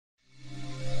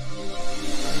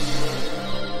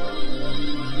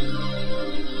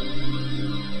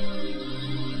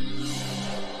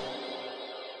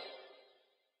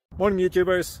Morning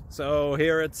YouTubers. So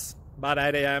here it's about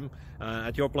 8 a.m.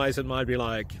 At your place it might be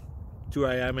like 2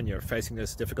 a.m. and you're facing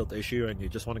this difficult issue and you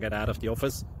just want to get out of the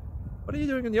office. What are you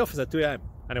doing in the office at 2 a.m.?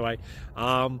 Anyway,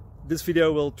 this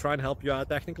video will try and help you out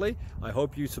technically. I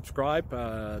hope you subscribe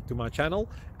to my channel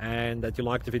and that you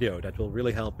like the video. That will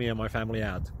really help me and my family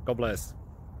out. God bless.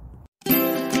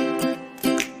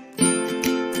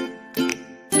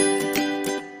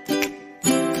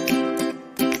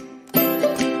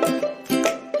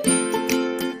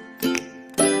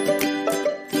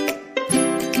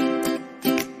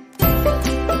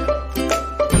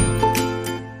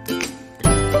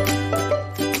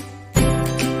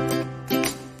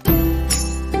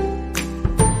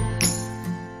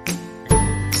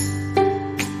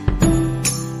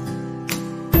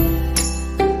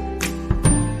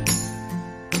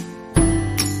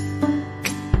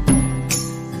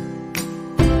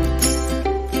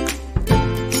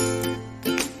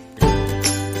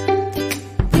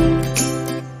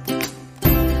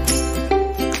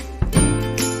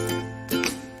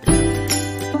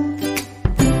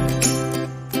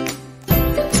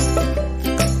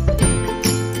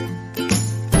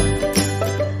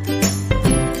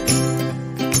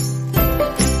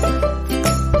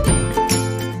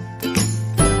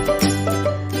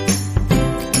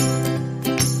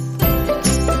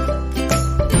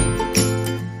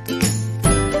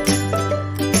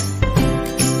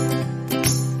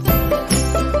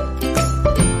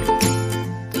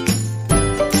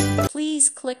 Please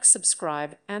click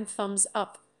subscribe and thumbs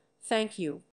up. Thank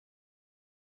you.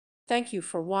 Thank you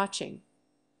for watching.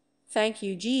 Thank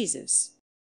you, Jesus.